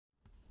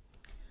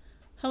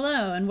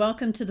Hello, and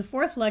welcome to the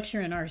fourth lecture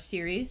in our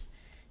series.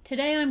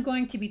 Today I'm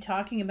going to be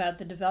talking about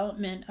the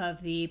development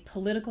of the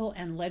political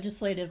and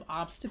legislative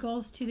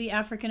obstacles to the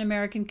African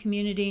American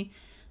community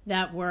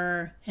that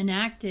were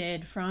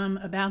enacted from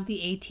about the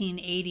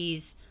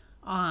 1880s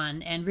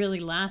on and really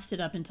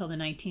lasted up until the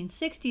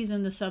 1960s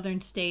in the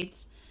southern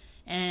states.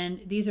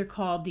 And these are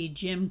called the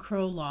Jim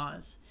Crow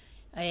laws,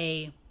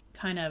 a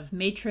kind of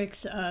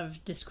matrix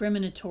of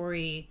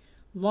discriminatory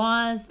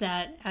laws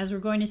that, as we're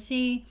going to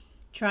see,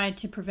 tried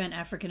to prevent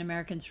African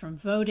Americans from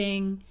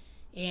voting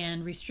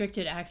and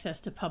restricted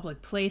access to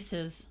public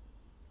places.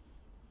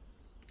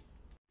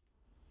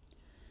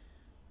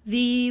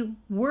 The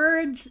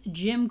words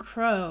Jim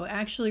Crow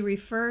actually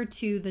refer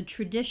to the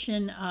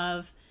tradition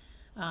of,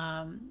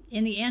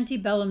 in the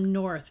antebellum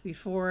North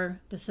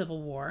before the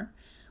Civil War,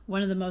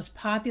 one of the most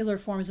popular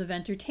forms of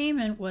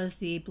entertainment was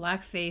the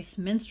blackface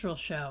minstrel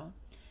show.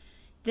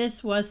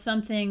 This was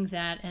something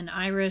that an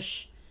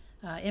Irish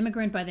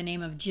immigrant by the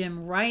name of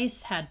Jim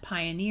Rice had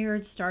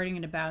pioneered starting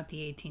in about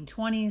the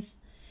 1820s.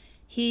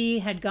 He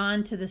had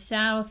gone to the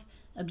South,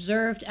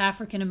 observed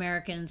African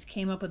Americans,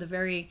 came up with a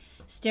very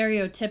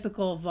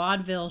stereotypical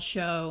vaudeville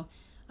show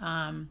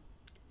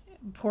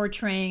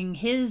portraying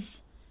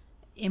his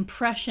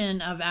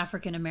impression of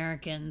African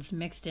Americans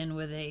mixed in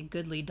with a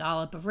goodly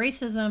dollop of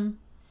racism.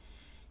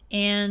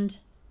 And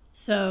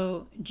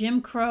so Jim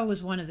Crow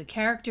was one of the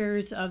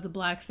characters of the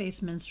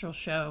blackface minstrel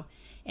show.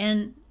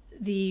 And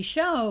the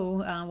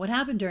show, what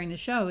happened during the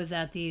show is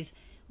that these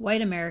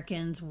white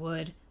Americans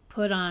would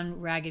put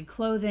on ragged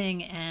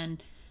clothing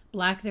and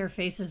black their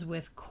faces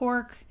with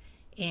cork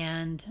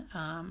and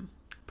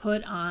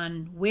put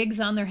on wigs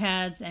on their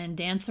heads and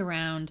dance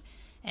around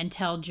and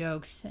tell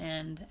jokes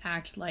and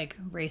act like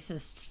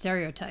racist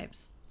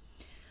stereotypes.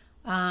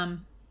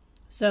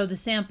 So the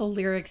sample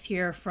lyrics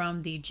here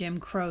from the Jim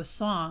Crow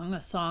song,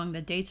 a song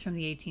that dates from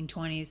the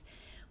 1820s,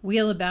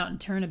 wheel about and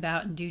turn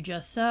about and do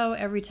just so.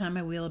 Every time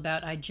I wheel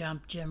about, I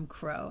jump Jim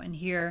Crow. And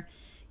here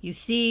you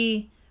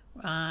see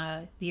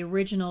the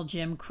original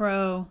Jim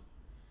Crow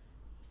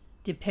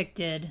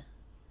depicted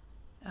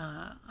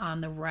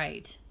on the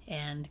right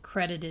and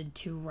credited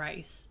to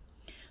Rice.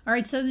 All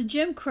right, so the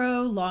Jim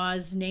Crow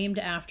laws named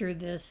after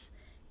this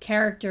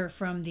character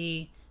from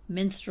the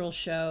minstrel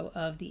show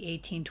of the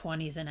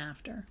 1820s and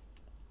after.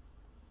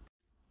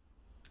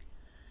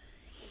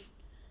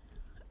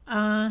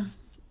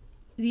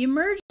 The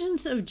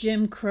emergence of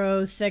Jim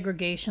Crow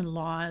segregation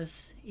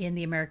laws in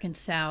the American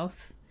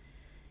South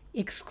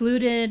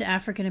excluded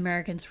African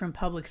Americans from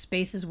public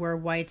spaces where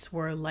whites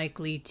were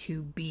likely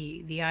to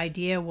be. The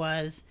idea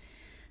was,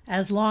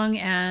 as long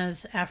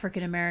as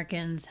African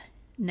Americans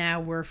now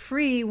were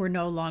free, were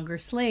no longer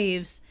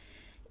slaves,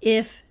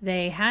 if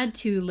they had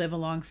to live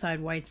alongside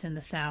whites in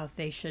the South,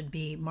 they should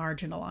be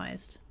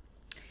marginalized.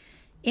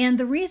 And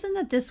the reason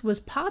that this was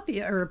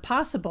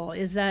possible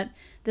is that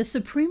the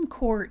Supreme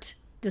Court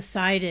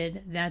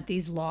decided that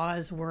these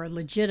laws were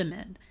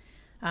legitimate.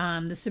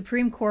 The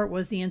Supreme Court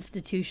was the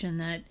institution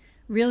that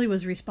really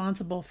was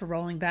responsible for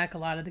rolling back a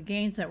lot of the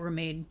gains that were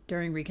made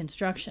during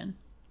Reconstruction.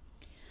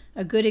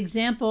 A good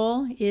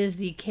example is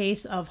the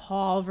case of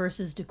Hall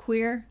versus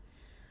DeQueer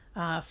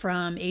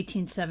from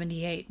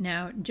 1878.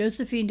 Now,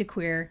 Josephine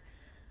DeQueer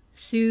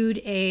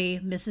sued a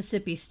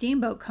Mississippi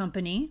steamboat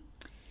company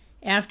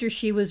after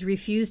she was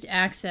refused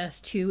access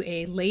to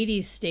a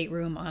ladies'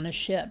 stateroom on a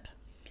ship.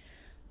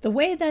 The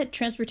way that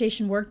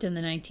transportation worked in the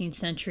 19th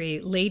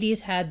century,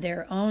 ladies had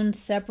their own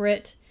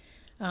separate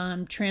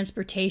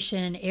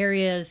transportation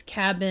areas,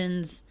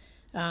 cabins,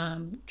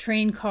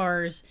 train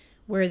cars,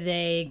 where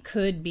they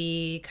could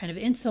be kind of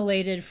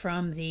insulated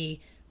from the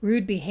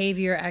rude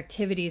behavior,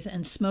 activities,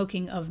 and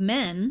smoking of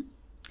men.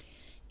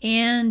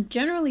 And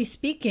generally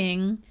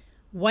speaking,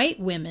 white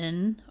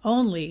women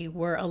only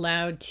were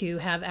allowed to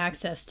have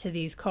access to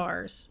these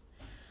cars.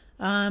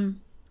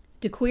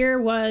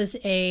 DeQueer was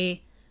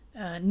a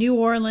New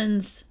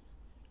Orleans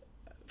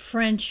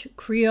French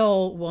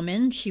Creole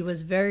woman. She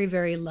was very,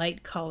 very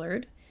light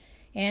colored,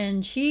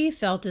 and she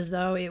felt as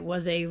though it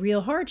was a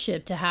real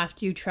hardship to have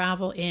to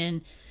travel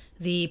in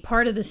the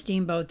part of the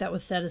steamboat that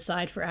was set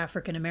aside for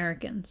African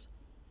Americans.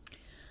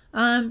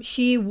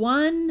 She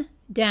won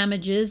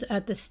damages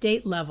at the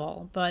state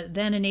level, but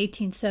then in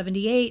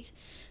 1878,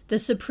 the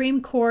Supreme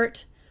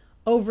Court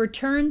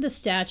overturned the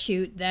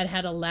statute that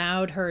had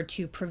allowed her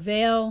to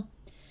prevail.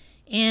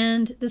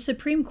 And the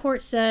Supreme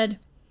Court said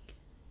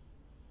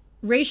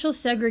racial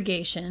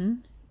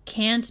segregation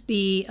can't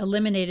be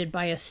eliminated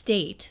by a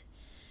state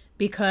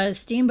because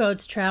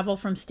steamboats travel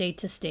from state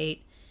to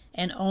state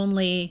and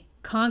only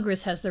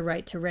Congress has the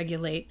right to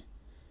regulate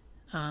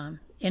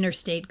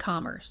interstate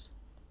commerce.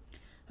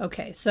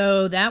 Okay,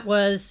 so that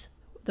was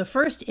the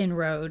first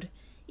inroad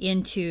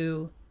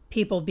into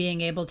people being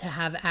able to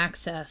have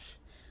access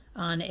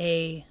on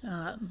an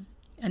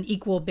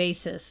equal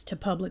basis to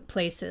public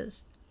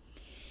places.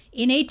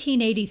 In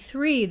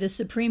 1883, the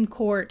Supreme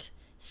Court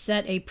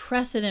set a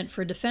precedent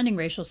for defending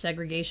racial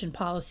segregation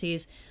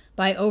policies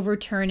by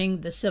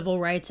overturning the Civil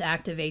Rights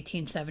Act of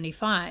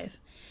 1875.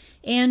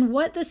 And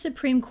what the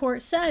Supreme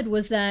Court said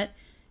was that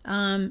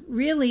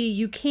Really,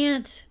 you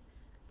can't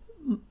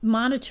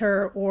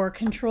monitor or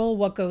control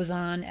what goes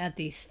on at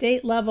the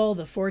state level.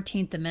 The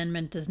 14th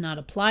Amendment does not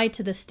apply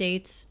to the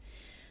states.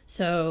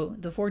 So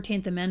the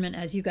 14th Amendment,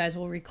 as you guys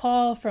will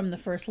recall from the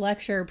first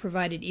lecture,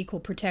 provided equal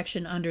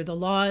protection under the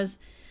laws.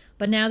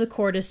 But now the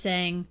court is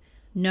saying,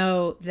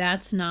 no,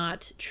 that's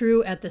not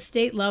true at the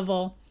state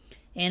level.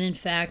 And in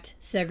fact,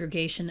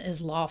 segregation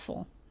is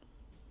lawful.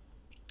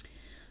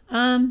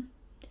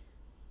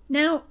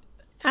 Now,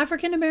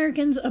 African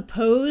Americans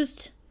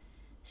opposed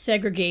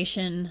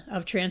segregation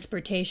of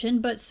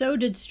transportation, but so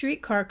did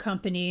streetcar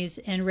companies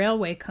and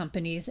railway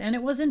companies. And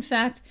it was, in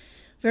fact,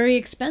 very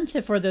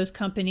expensive for those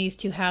companies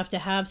to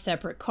have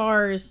separate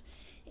cars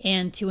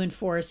and to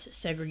enforce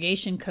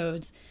segregation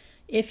codes.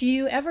 If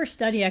you ever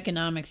study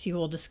economics, you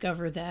will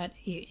discover that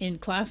in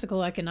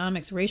classical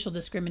economics, racial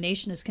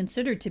discrimination is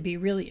considered to be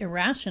really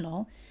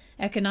irrational,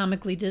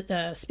 economically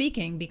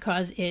speaking,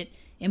 because it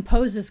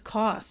imposes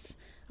costs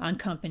on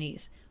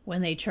companies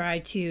when they try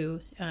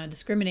to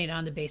discriminate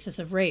on the basis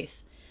of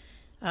race.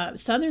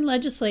 Southern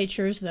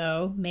legislatures,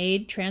 though,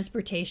 made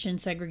transportation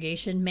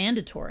segregation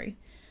mandatory.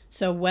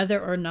 So whether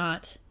or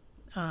not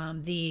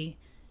the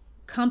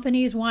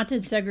companies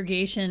wanted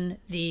segregation,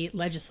 the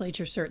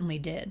legislature certainly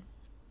did.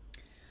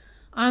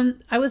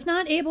 I was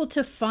not able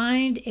to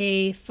find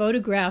a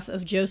photograph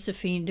of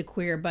Josephine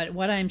DeQueer, but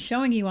what I'm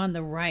showing you on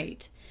the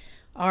right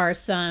are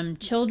some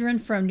children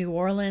from New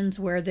Orleans,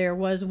 where there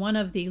was one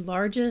of the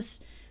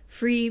largest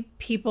free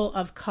people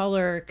of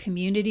color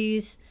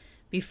communities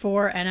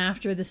before and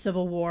after the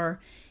Civil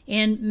War.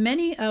 And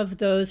many of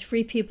those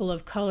free people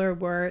of color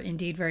were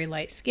indeed very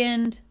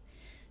light-skinned.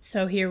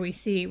 So here we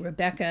see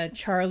Rebecca,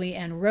 Charlie,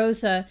 and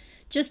Rosa,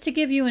 just to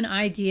give you an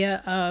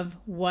idea of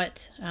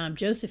what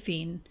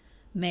Josephine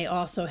may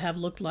also have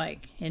looked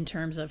like in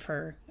terms of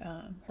her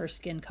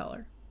skin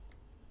color.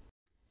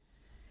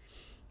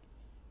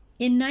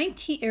 In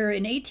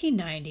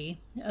 1890,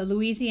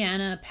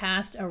 Louisiana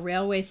passed a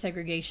railway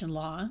segregation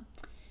law,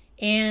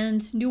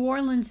 and New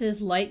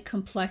Orleans's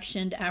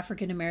light-complexioned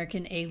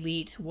African-American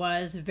elite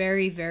was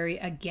very, very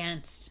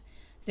against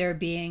there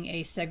being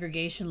a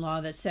segregation law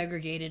that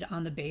segregated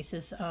on the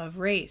basis of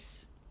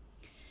race.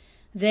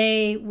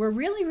 They were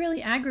really,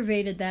 really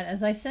aggravated that,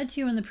 as I said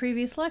to you in the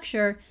previous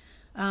lecture,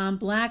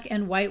 black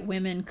and white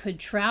women could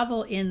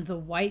travel in the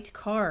white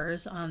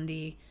cars on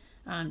the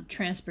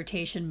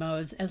transportation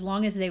modes as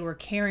long as they were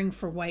caring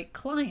for white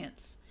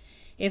clients.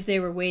 If they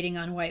were waiting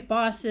on white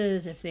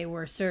bosses, if they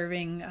were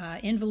serving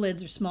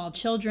invalids or small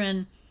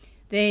children,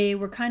 they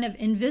were kind of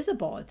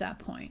invisible at that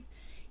point.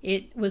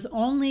 It was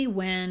only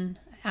when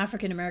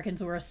African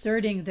Americans were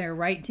asserting their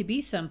right to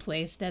be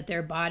someplace that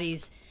their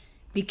bodies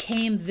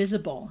became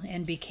visible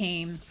and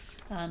became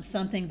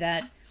something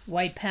that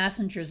white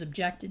passengers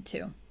objected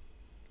to.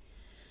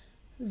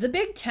 The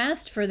big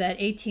test for that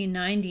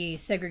 1890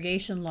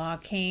 segregation law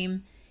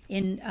came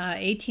in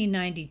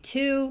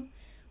 1892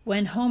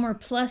 when Homer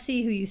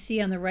Plessy, who you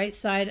see on the right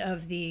side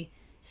of the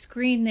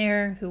screen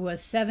there, who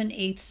was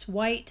 7/8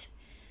 white,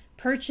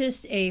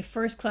 purchased a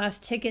first-class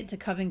ticket to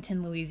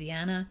Covington,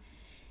 Louisiana.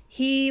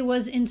 He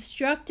was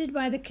instructed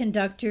by the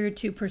conductor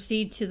to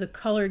proceed to the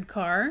colored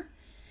car.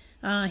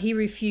 He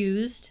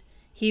refused.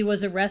 He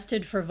was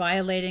arrested for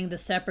violating the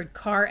Separate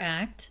Car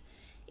Act,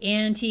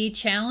 and he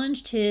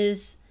challenged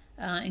his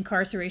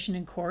incarceration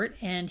in court,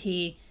 and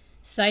he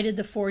cited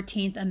the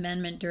 14th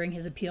Amendment during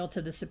his appeal to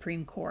the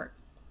Supreme Court.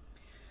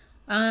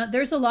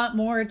 There's a lot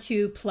more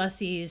to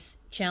Plessy's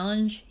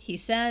challenge. He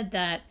said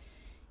that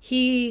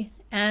he,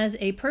 as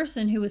a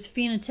person who was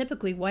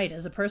phenotypically white,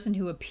 as a person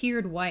who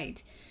appeared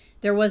white,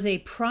 there was a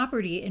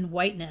property in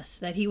whiteness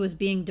that he was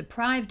being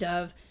deprived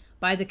of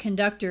by the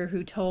conductor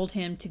who told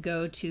him to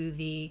go to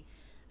the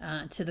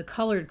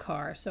colored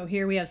car. So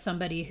here we have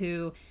somebody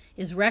who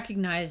is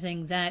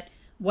recognizing that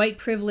white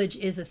privilege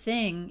is a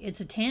thing. It's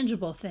a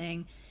tangible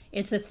thing.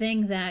 It's a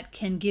thing that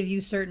can give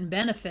you certain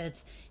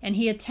benefits. And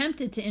he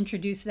attempted to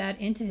introduce that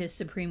into his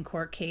Supreme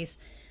Court case,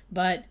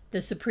 but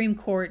the Supreme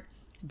Court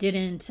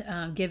didn't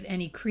give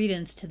any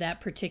credence to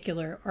that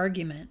particular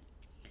argument.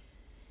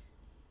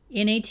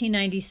 In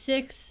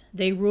 1896,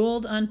 they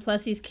ruled on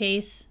Plessy's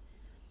case.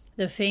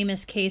 The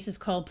famous case is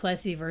called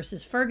Plessy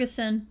versus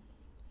Ferguson.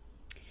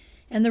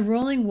 And the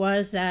ruling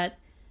was that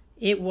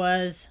it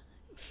was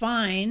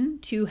fine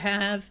to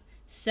have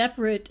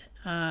separate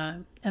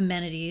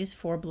amenities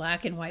for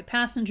black and white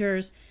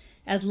passengers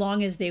as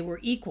long as they were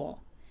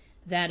equal.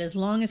 That as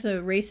long as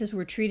the races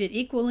were treated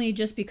equally,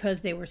 just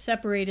because they were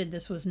separated,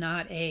 this was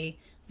not a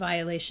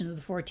violation of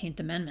the 14th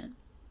Amendment.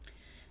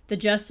 The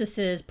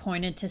justices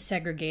pointed to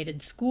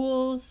segregated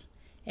schools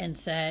and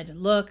said,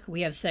 look,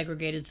 we have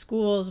segregated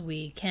schools,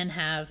 we can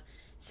have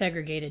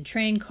segregated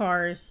train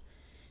cars.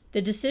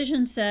 The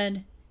decision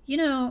said, you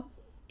know,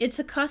 it's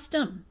a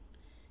custom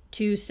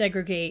to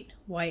segregate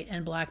white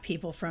and black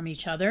people from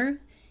each other,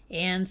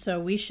 and so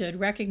we should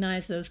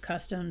recognize those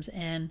customs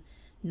and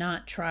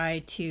not try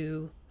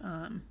to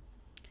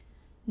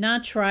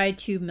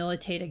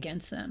militate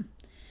against them.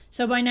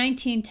 So by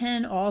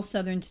 1910, all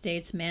southern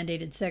states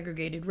mandated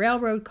segregated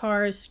railroad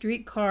cars,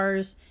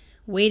 streetcars,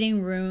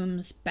 waiting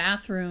rooms,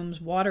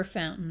 bathrooms, water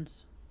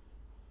fountains.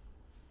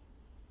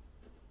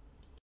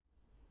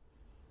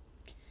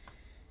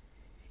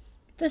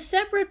 The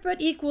separate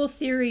but equal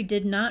theory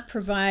did not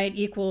provide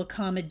equal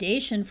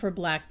accommodation for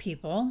black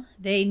people.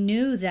 They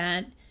knew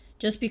that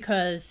just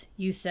because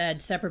you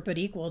said separate but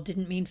equal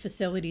didn't mean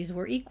facilities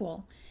were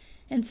equal.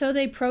 And so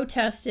they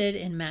protested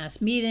in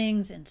mass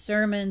meetings, in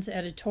sermons,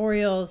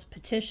 editorials,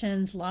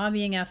 petitions,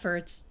 lobbying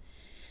efforts.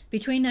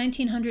 Between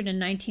 1900 and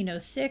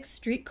 1906,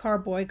 streetcar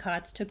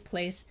boycotts took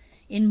place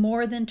in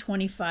more than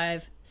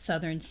 25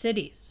 southern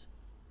cities.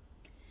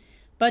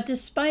 But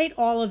despite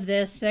all of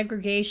this,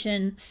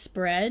 segregation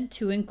spread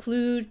to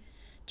include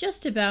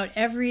just about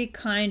every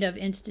kind of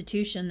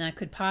institution that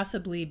could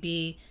possibly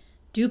be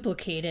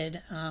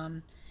duplicated.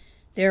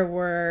 There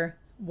were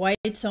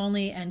whites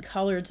only and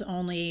coloreds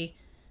only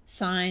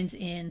signs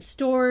in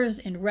stores,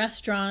 in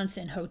restaurants,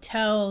 in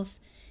hotels,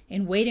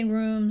 in waiting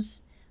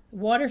rooms,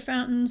 water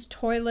fountains,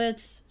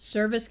 toilets,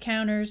 service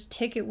counters,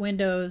 ticket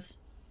windows,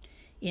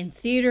 in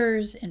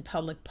theaters, in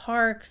public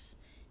parks,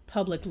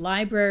 public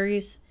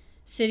libraries,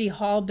 city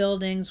hall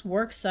buildings,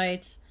 work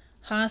sites,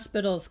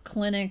 hospitals,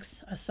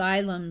 clinics,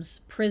 asylums,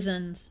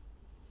 prisons.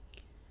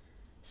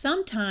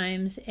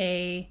 Sometimes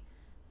a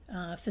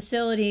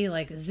facility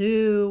like a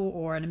zoo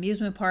or an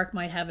amusement park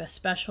might have a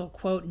special,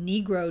 quote,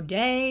 Negro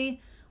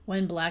Day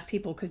when black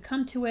people could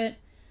come to it,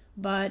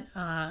 but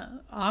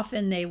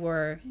often they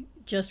were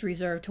just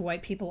reserved to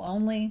white people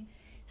only.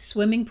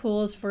 Swimming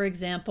pools, for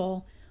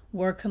example,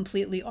 were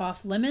completely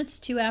off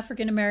limits to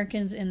African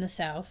Americans in the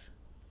South.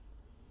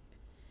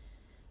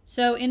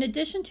 So in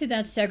addition to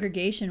that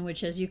segregation,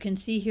 which as you can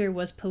see here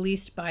was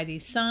policed by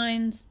these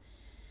signs,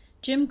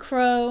 Jim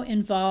Crow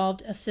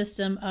involved a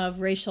system of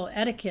racial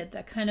etiquette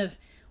that kind of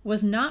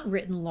was not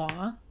written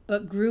law,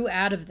 but grew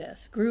out of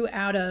this, grew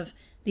out of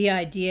the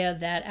idea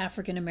that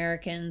African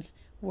Americans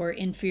were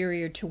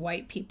inferior to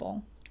white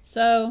people.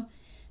 So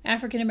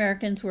African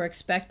Americans were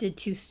expected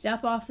to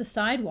step off the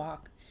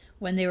sidewalk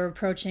when they were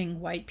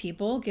approaching white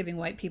people, giving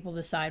white people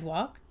the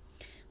sidewalk.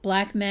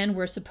 Black men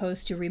were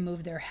supposed to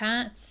remove their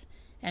hats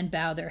and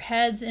bow their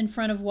heads in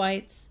front of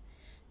whites.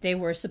 They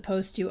were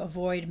supposed to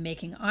avoid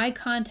making eye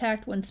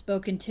contact when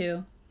spoken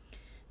to.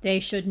 They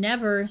should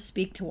never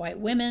speak to white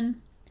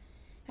women.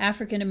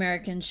 African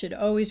Americans should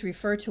always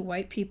refer to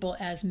white people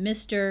as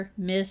Mr.,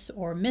 Miss,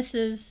 or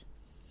Mrs.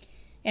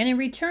 And in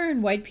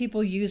return, white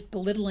people used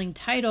belittling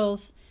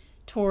titles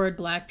toward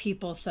black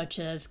people, such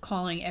as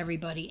calling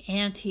everybody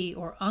auntie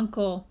or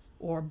uncle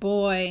or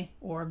boy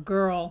or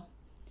girl.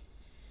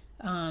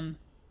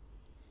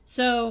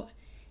 So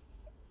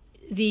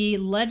the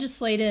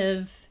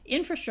legislative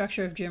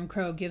infrastructure of Jim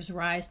Crow gives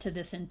rise to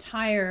this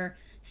entire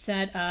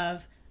set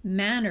of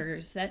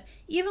manners that,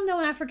 even though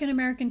African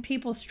American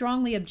people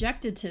strongly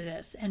objected to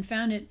this and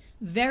found it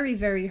very,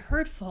 very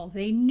hurtful,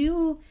 they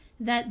knew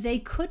that they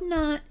could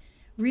not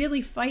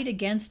really fight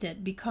against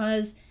it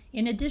because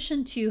in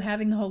addition to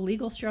having the whole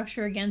legal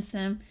structure against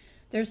them,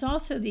 there's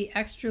also the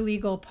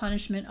extra-legal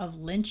punishment of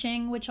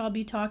lynching, which I'll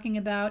be talking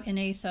about in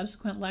a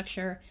subsequent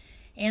lecture.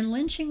 And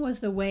lynching was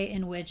the way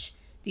in which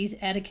these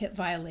etiquette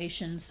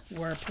violations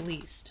were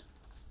policed.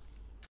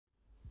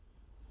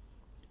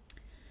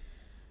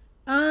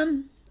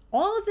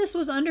 All of this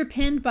was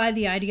underpinned by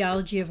the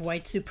ideology of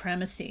white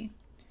supremacy.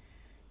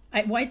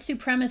 White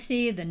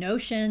supremacy, the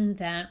notion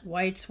that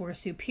whites were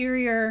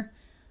superior,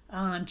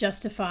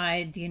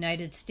 justified the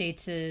United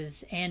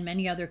States' and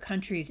many other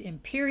countries'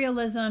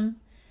 imperialism.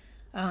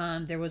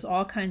 There was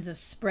all kinds of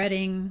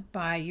spreading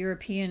by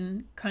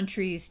European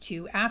countries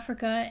to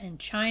Africa and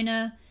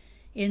China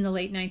in the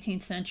late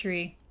 19th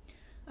century.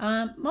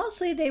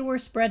 Mostly they were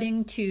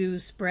spreading to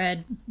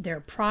spread their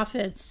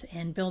profits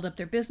and build up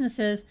their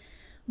businesses,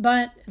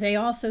 but they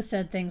also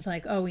said things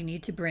like, oh, we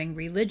need to bring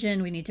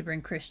religion, we need to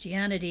bring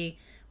Christianity,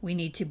 we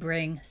need to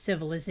bring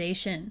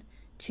civilization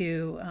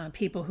to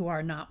people who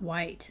are not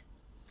white.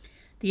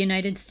 The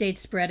United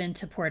States spread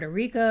into Puerto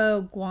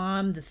Rico,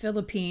 Guam, the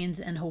Philippines,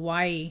 and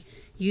Hawaii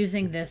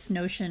using this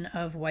notion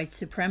of white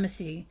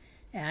supremacy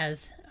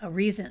as a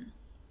reason.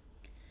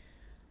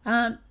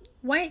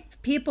 White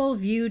people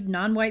viewed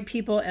non-white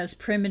people as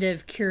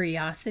primitive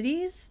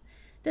curiosities.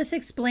 This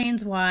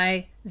explains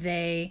why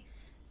they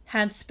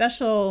had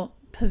special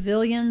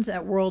pavilions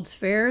at World's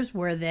Fairs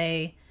where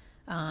they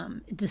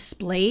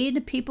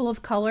displayed people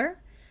of color.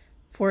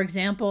 For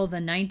example,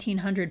 the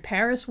 1900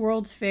 Paris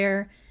World's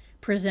Fair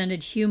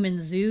presented human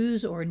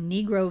zoos or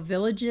Negro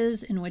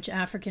villages in which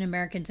African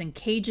Americans in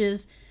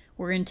cages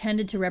were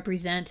intended to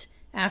represent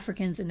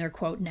Africans in their,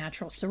 quote,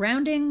 natural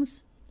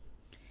surroundings.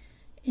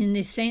 In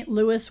the St.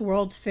 Louis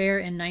World's Fair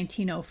in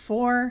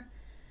 1904,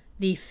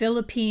 the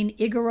Philippine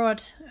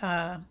Igorot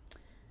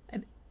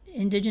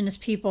indigenous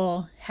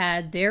people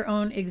had their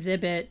own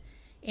exhibit,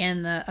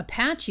 and the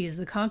Apaches,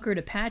 the conquered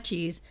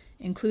Apaches,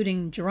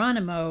 including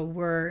Geronimo,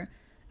 were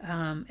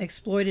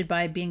exploited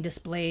by being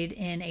displayed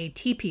in a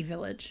teepee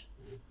village.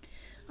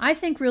 I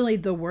think really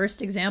the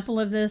worst example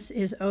of this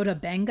is Ota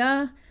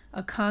Benga,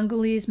 a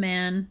Congolese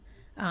man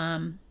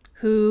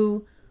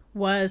who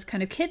was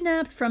kind of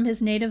kidnapped from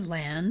his native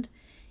land,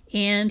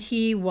 and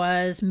he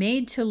was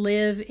made to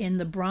live in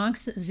the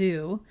Bronx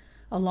Zoo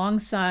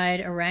alongside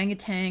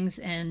orangutans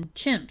and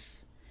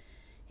chimps.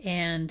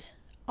 And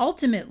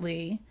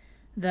ultimately,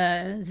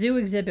 the zoo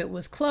exhibit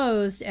was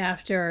closed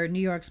after New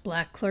York's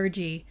black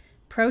clergy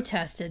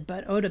protested,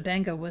 but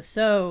Otabenga was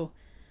so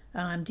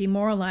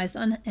demoralized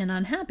and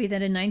unhappy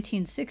that in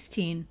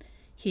 1916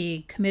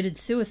 he committed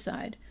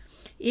suicide.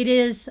 It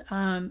is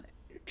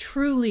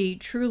truly,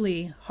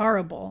 truly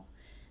horrible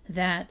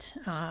that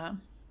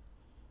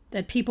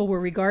that people were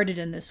regarded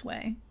in this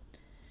way.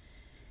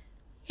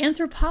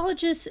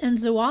 Anthropologists and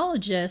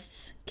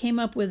zoologists came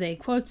up with a,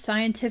 quote,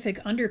 scientific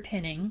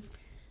underpinning,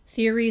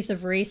 theories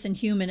of race and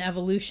human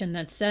evolution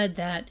that said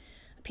that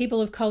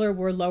people of color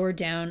were lower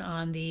down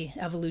on the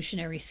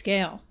evolutionary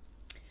scale.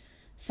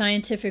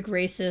 Scientific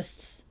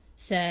racists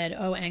said,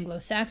 oh,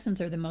 Anglo-Saxons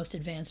are the most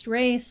advanced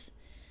race.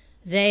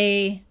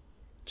 They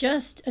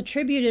just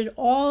attributed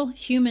all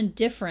human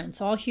difference,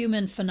 all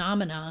human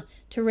phenomena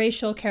to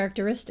racial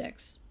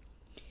characteristics.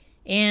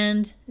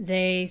 And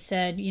they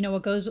said, you know,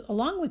 what goes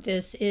along with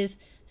this is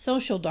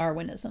social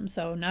Darwinism.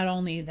 So not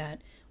only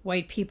that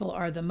white people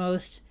are the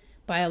most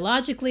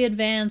biologically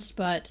advanced,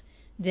 but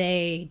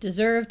they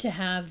deserve to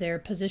have their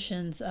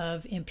positions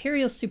of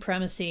imperial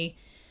supremacy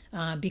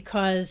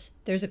because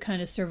there's a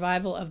kind of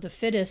survival of the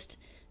fittest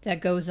that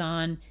goes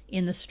on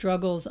in the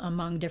struggles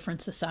among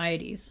different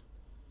societies.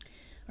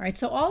 All right,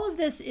 so all of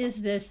this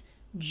is this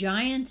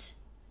giant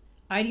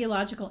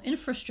ideological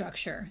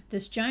infrastructure,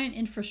 this giant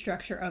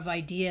infrastructure of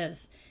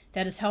ideas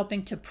that is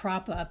helping to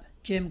prop up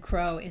Jim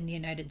Crow in the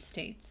United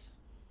States.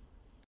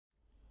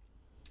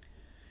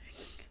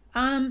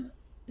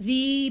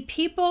 The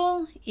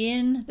people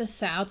in the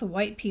South, the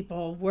white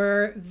people,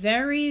 were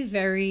very,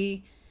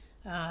 very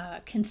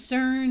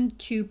concerned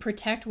to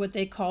protect what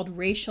they called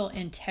racial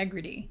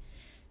integrity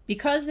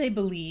because they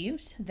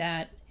believed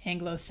that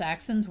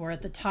Anglo-Saxons were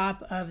at the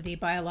top of the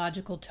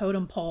biological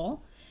totem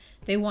pole.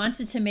 They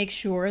wanted to make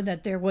sure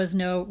that there was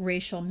no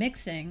racial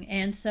mixing,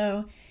 and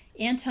so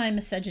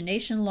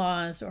anti-miscegenation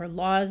laws, or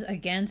laws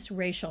against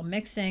racial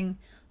mixing,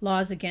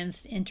 laws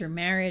against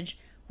intermarriage,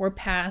 were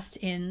passed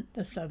in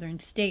the southern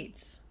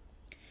states.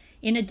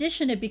 In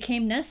addition, it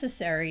became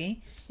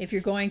necessary, if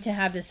you're going to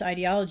have this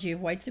ideology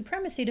of white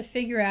supremacy, to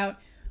figure out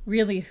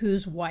really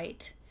who's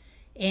white.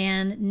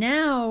 And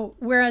now,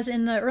 whereas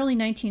in the early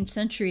 19th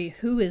century,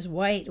 who is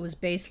white was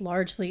based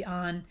largely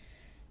on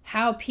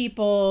how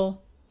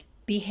people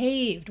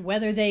behaved,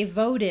 whether they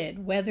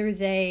voted, whether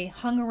they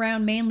hung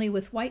around mainly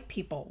with white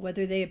people,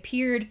 whether they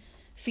appeared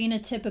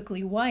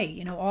phenotypically white.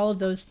 You know, all of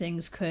those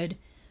things could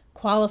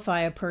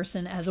qualify a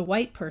person as a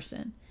white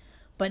person.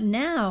 But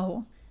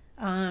now,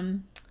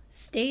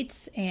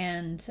 states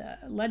and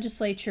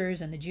legislatures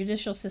and the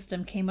judicial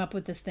system came up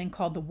with this thing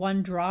called the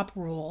one-drop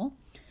rule,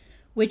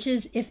 which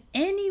is if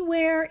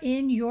anywhere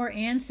in your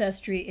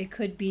ancestry it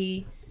could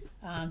be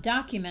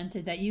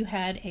documented that you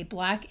had a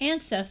black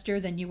ancestor,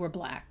 then you were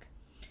black.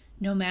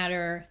 No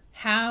matter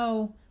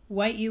how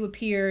white you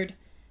appeared,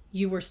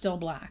 you were still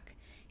black.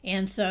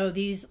 And so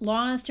these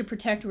laws to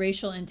protect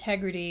racial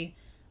integrity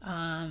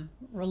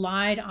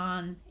relied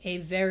on a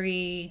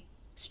very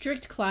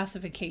strict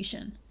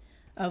classification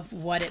of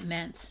what it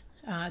meant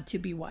to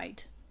be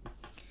white.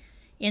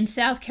 In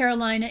South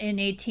Carolina in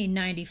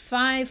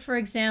 1895, for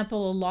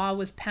example, a law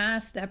was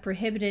passed that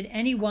prohibited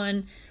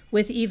anyone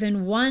with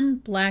even one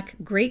black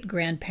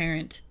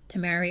great-grandparent to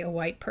marry a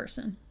white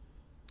person.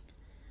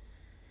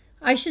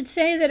 I should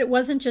say that it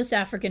wasn't just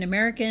African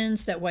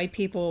Americans that white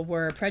people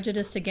were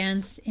prejudiced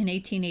against. In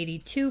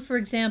 1882, for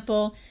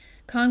example,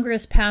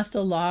 Congress passed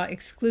a law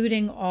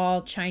excluding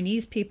all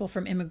Chinese people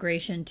from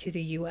immigration to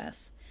the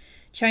U.S.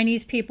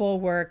 Chinese people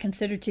were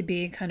considered to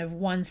be kind of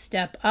one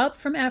step up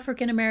from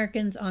African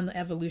Americans on the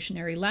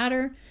evolutionary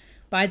ladder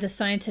by the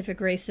scientific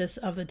racists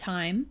of the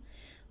time.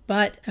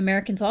 But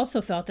Americans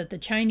also felt that the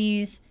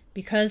Chinese,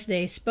 because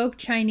they spoke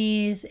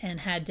Chinese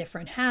and had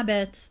different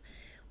habits,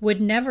 would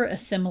never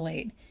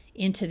assimilate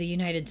into the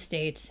United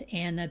States,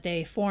 and that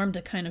they formed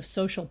a kind of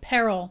social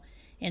peril,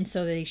 and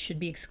so they should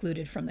be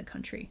excluded from the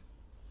country.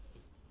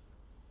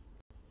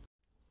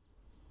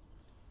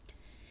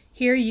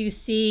 Here you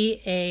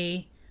see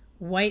a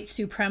white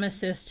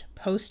supremacist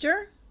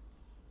poster.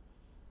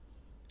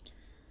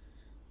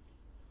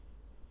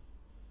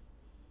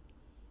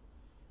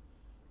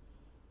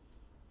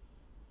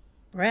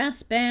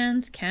 Brass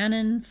bands,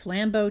 cannon,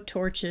 flambeau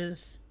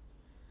torches.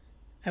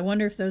 I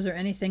wonder if those are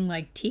anything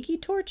like tiki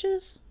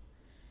torches?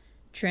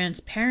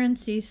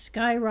 Transparency,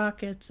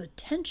 skyrockets,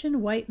 attention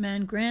white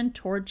man, grand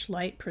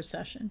torchlight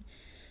procession.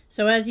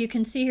 So as you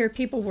can see here,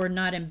 people were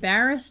not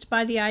embarrassed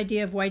by the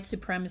idea of white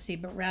supremacy,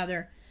 but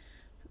rather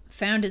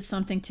found it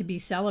something to be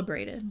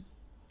celebrated.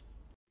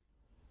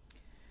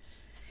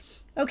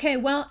 Okay,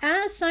 well,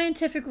 as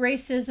scientific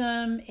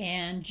racism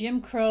and Jim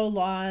Crow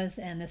laws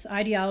and this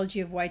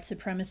ideology of white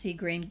supremacy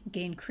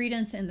gained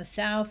credence in the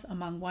South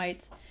among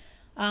whites,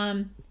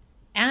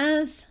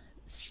 as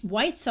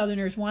white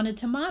Southerners wanted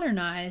to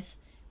modernize,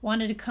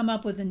 wanted to come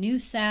up with a new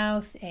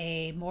South,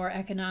 a more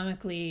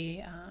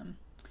economically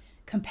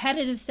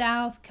competitive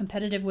South,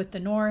 competitive with the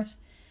North.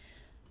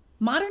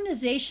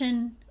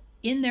 Modernization,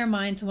 in their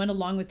minds, went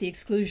along with the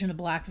exclusion of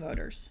black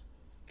voters.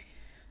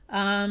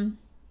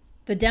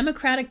 The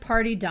Democratic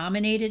Party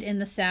dominated in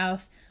the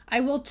South. I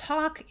will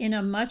talk in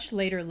a much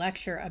later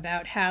lecture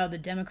about how the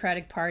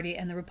Democratic Party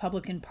and the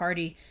Republican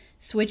Party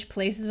switch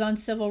places on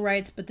civil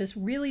rights, but this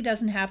really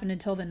doesn't happen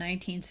until the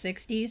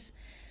 1960s.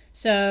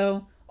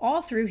 So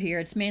all through here,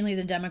 it's mainly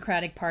the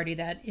Democratic Party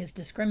that is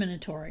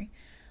discriminatory.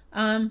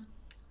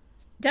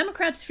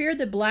 Democrats feared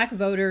that black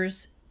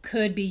voters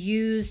could be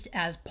used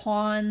as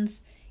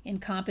pawns in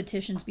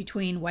competitions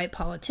between white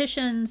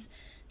politicians.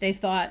 They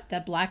thought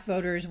that black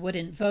voters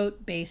wouldn't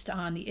vote based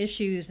on the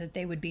issues, that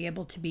they would be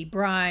able to be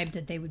bribed,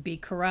 that they would be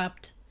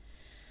corrupt.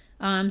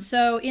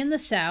 So in the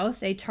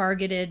South, they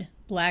targeted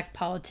black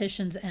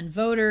politicians and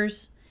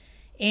voters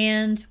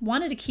and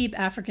wanted to keep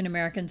African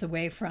Americans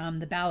away from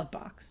the ballot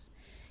box.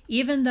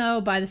 Even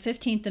though by the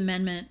 15th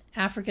Amendment,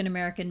 African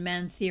American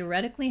men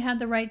theoretically had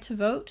the right to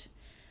vote,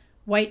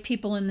 white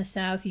people in the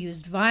South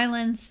used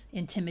violence,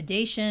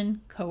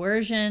 intimidation,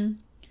 coercion.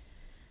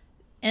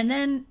 And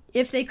then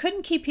if they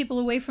couldn't keep people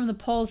away from the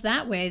polls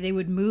that way, they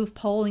would move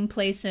polling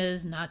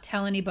places, not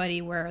tell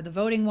anybody where the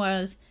voting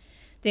was.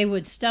 They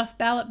would stuff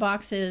ballot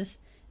boxes.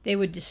 They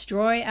would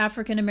destroy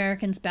African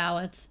Americans'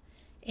 ballots.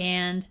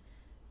 And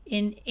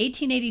in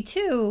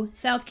 1882,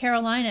 South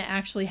Carolina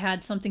actually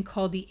had something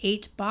called the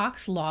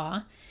 8-box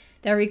law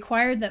that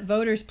required that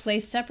voters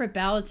place separate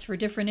ballots for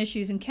different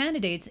issues and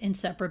candidates in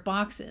separate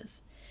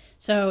boxes.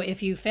 So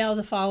if you failed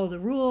to follow the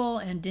rule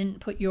and didn't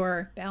put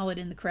your ballot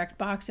in the correct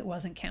box, it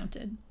wasn't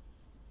counted.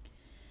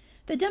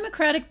 The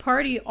Democratic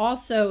Party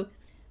also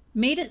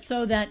made it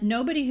so that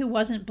nobody who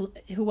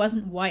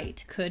wasn't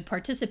white could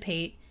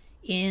participate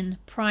in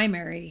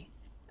primary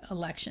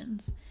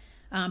elections.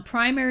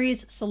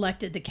 Primaries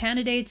selected the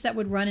candidates that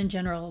would run in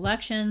general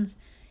elections,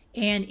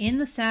 and in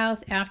the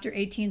South, after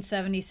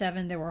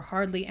 1877, there were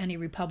hardly any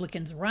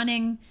Republicans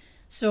running.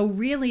 So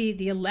really,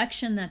 the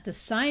election that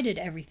decided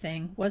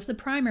everything was the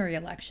primary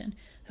election.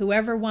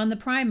 Whoever won the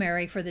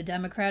primary for the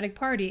Democratic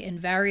Party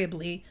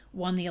invariably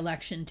won the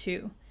election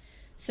too.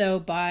 So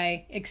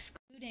by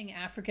excluding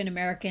African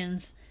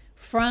Americans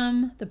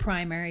from the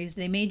primaries,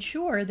 they made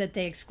sure that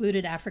they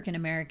excluded African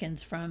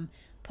Americans from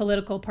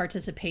political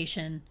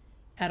participation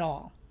at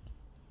all.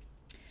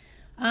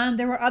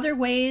 There were other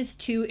ways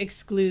to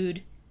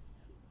exclude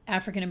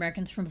African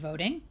Americans from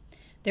voting.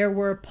 There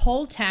were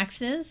poll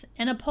taxes,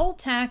 and a poll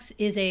tax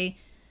is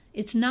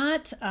it's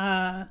not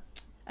a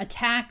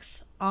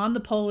tax on the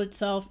poll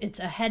itself, it's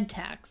a head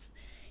tax.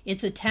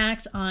 It's a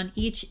tax on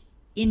each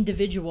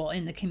individual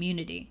in the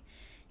community.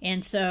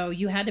 And so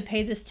you had to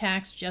pay this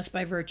tax just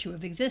by virtue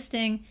of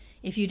existing.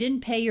 If you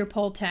didn't pay your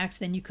poll tax,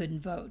 then you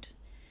couldn't vote.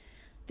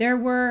 There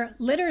were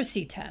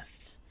literacy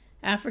tests.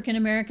 African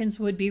Americans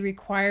would be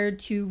required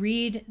to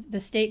read the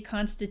state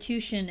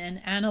constitution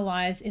and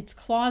analyze its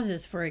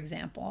clauses, for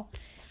example.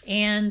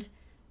 And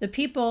the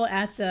people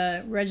at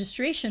the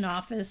registration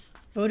office,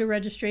 voter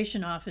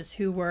registration office,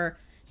 who were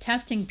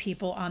testing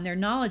people on their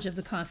knowledge of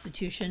the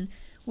Constitution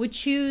would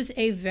choose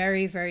a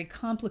very, very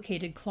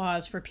complicated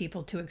clause for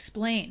people to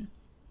explain.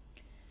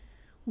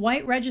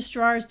 White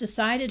registrars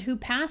decided who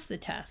passed the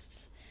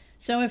tests.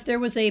 So if there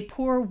was a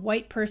poor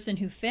white person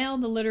who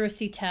failed the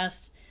literacy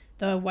test,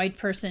 the white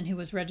person who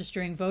was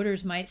registering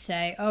voters might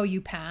say, "Oh,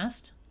 you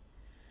passed."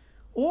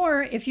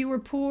 Or if you were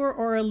poor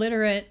or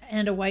illiterate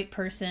and a white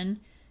person,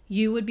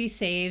 you would be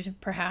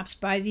saved perhaps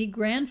by the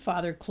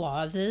grandfather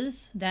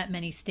clauses that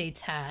many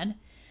states had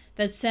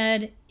that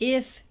said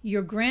if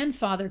your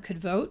grandfather could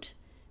vote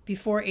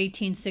before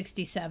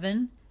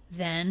 1867,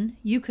 then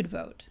you could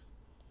vote.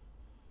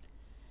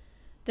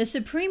 The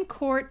Supreme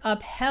Court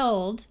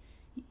upheld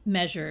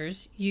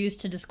measures used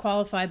to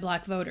disqualify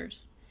black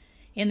voters.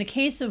 In the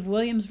case of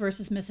Williams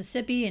versus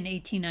Mississippi in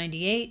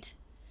 1898,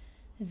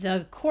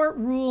 the court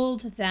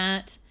ruled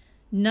that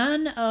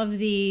none of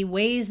the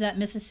ways that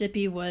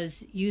Mississippi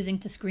was using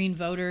to screen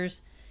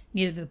voters,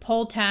 neither the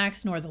poll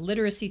tax nor the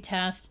literacy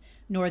test,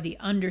 nor the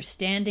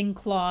understanding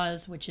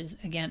clause, which is,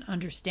 again,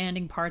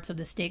 understanding parts of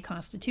the state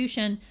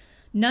constitution,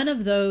 none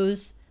of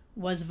those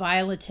was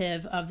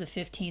violative of the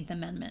 15th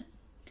Amendment.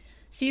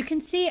 So you can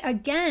see,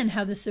 again,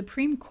 how the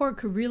Supreme Court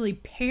could really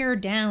pare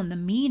down the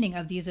meaning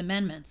of these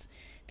amendments.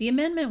 The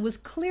amendment was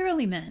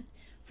clearly meant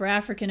for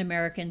African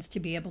Americans to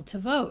be able to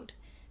vote.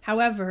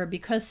 However,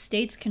 because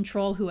states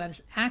control who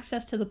has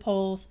access to the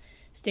polls,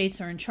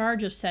 states are in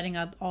charge of setting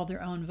up all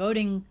their own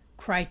voting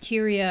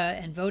criteria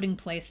and voting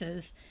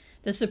places,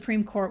 the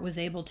Supreme Court was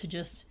able to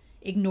just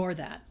ignore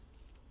that.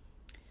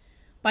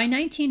 By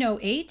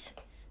 1908,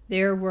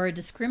 there were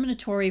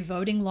discriminatory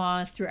voting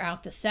laws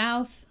throughout the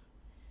South.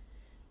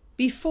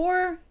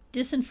 Before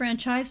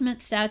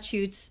disenfranchisement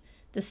statutes,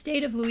 the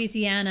state of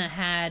Louisiana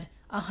had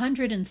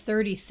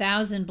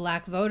 130,000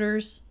 black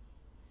voters.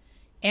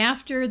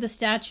 After the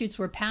statutes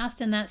were passed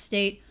in that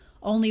state,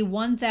 only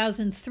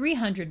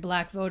 1,300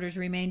 black voters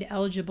remained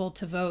eligible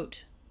to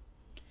vote.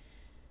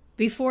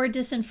 Before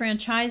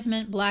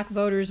disenfranchisement, black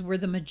voters were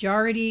the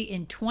majority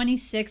in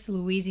 26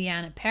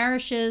 Louisiana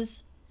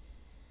parishes.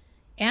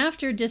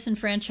 After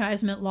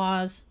disenfranchisement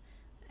laws,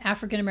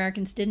 African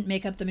Americans didn't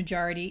make up the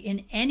majority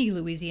in any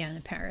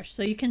Louisiana parish.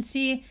 So you can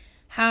see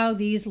how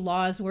these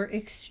laws were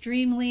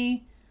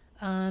extremely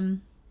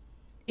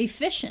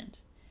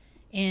efficient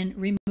in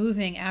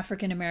removing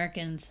African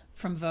Americans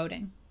from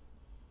voting.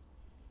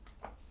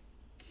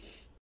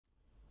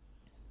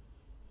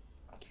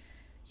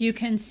 You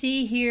can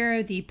see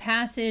here the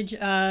passage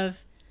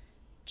of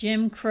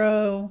Jim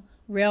Crow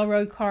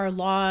railroad car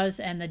laws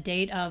and the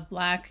date of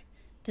black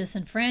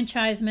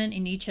disenfranchisement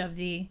in each of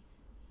the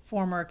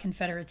former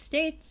Confederate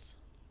states.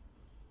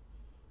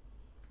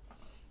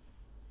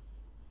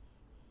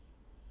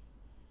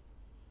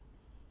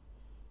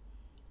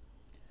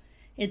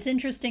 It's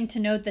interesting to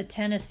note that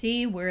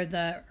Tennessee, where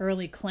the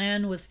early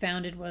Klan was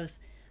founded, was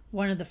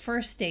one of the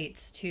first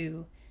states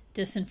to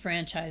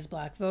disenfranchise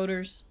black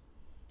voters.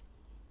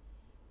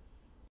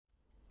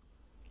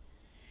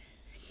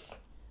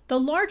 The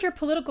larger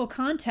political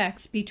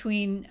context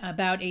between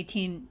about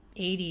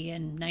 1880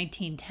 and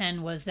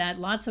 1910 was that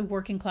lots of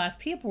working class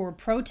people were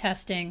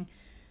protesting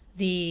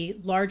the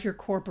larger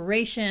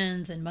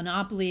corporations and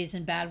monopolies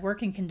and bad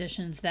working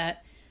conditions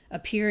that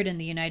appeared in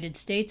the United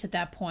States at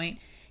that point.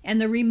 And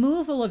the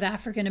removal of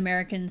African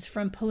Americans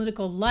from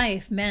political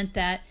life meant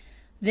that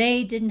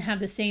they didn't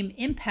have the same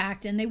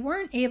impact and they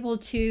weren't able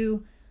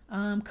to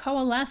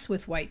coalesce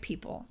with white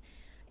people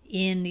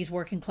in these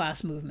working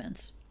class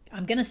movements.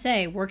 I'm going to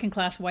say working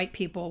class white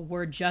people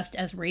were just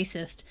as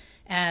racist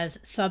as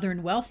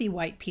Southern wealthy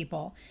white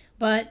people,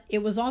 but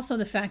it was also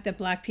the fact that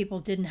black people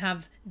didn't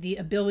have the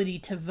ability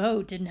to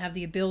vote, didn't have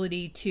the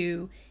ability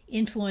to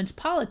influence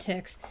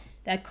politics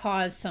that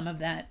caused some of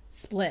that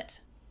split.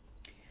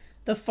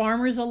 The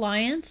Farmers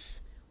Alliance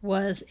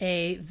was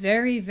a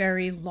very,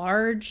 very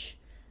large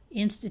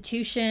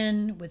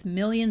institution with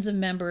millions of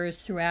members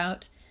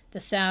throughout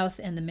the South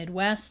and the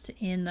Midwest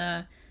in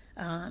the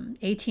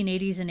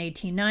 1880s and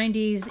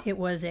 1890s. It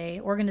was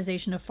an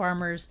organization of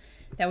farmers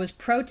that was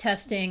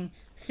protesting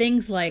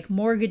things like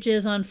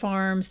mortgages on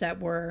farms that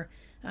were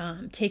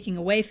taking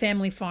away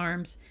family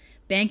farms,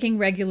 banking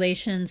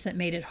regulations that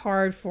made it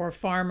hard for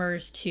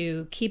farmers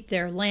to keep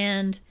their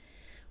land,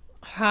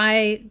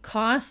 high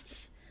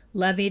costs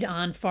levied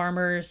on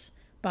farmers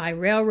by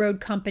railroad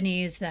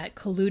companies that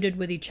colluded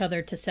with each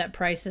other to set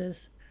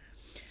prices.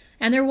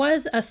 And there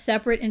was a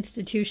separate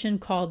institution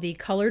called the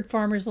Colored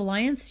Farmers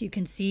Alliance. You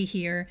can see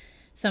here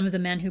some of the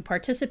men who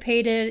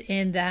participated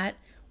in that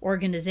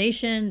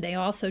organization. They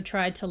also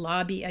tried to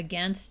lobby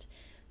against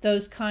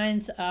those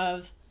kinds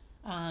of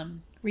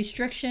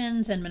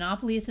restrictions and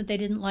monopolies that they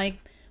didn't like.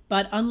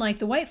 But unlike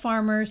the white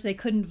farmers, they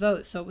couldn't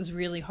vote, so it was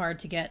really hard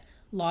to get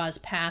laws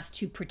passed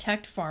to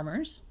protect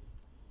farmers.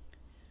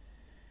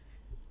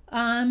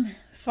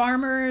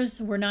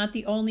 Farmers were not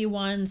the only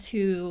ones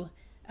who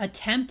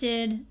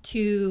attempted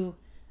to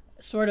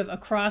sort of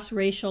across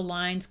racial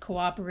lines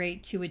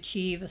cooperate to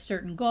achieve a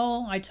certain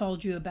goal. I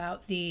told you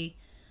about the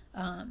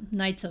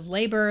Knights of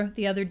Labor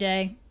the other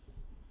day.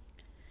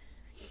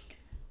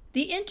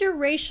 The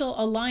interracial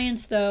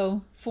alliance,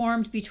 though,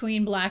 formed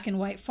between black and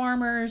white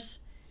farmers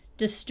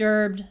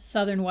disturbed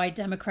Southern white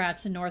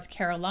Democrats in North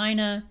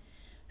Carolina,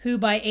 who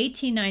by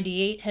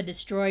 1898 had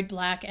destroyed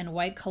black and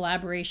white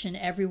collaboration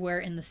everywhere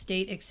in the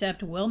state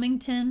except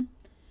Wilmington.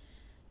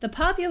 The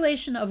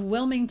population of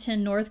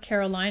Wilmington, North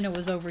Carolina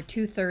was over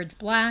 2/3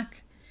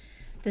 black.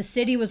 The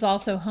city was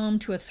also home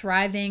to a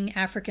thriving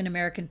African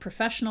American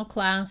professional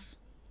class.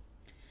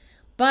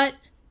 But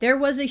there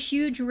was a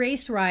huge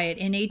race riot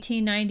in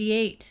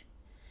 1898.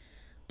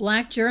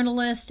 Black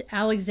journalist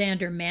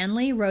Alexander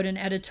Manley wrote an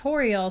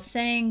editorial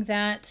saying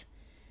that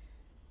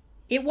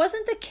it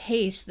wasn't the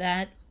case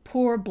that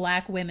poor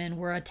black women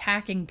were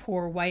attacking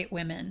poor white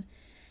women.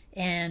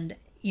 And,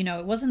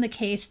 it wasn't the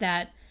case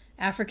that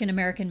African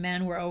American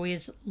men were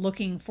always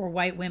looking for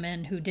white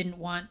women who didn't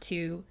want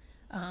to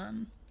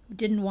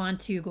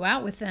go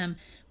out with them,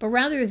 but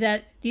rather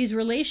that these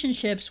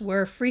relationships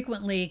were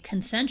frequently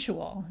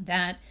consensual,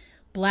 that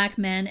black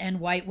men and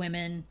white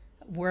women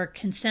were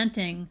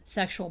consenting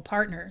sexual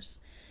partners.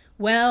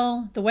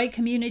 Well, the white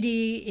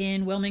community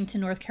in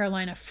Wilmington, North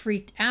Carolina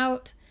freaked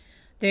out.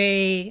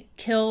 They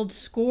killed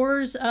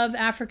scores of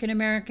African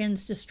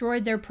Americans,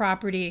 destroyed their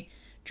property,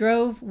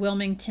 drove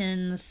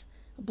Wilmington's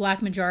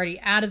black majority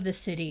out of the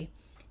city,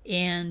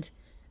 and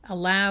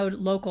allowed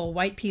local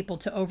white people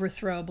to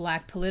overthrow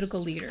black political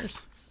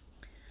leaders.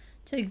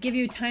 To give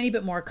you a tiny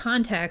bit more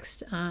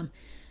context,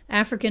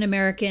 African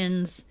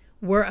Americans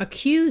were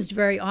accused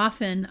very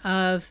often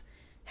of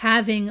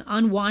having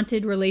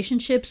unwanted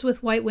relationships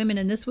with white women,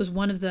 and this was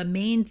one of the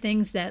main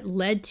things that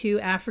led to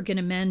African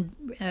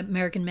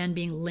American men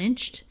being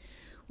lynched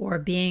or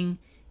being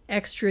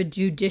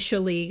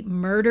extrajudicially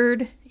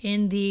murdered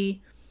in the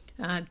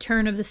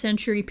turn of the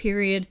century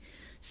period.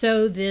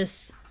 So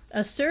this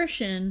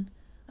assertion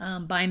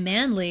by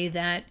Manley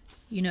that,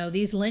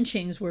 these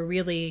lynchings were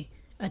really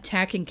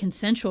attacking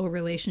consensual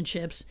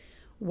relationships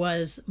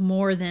was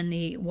more than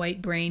the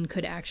white brain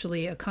could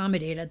actually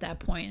accommodate at that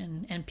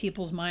point, and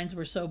people's minds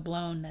were so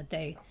blown that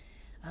they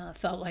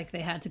felt like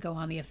they had to go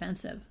on the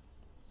offensive.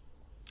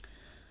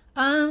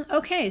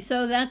 Okay,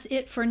 so that's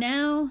it for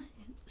now.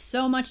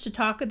 So much to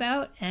talk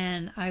about,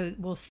 and I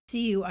will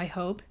see you, I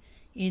hope,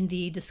 in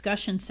the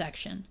discussion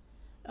section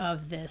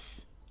of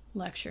this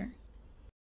lecture.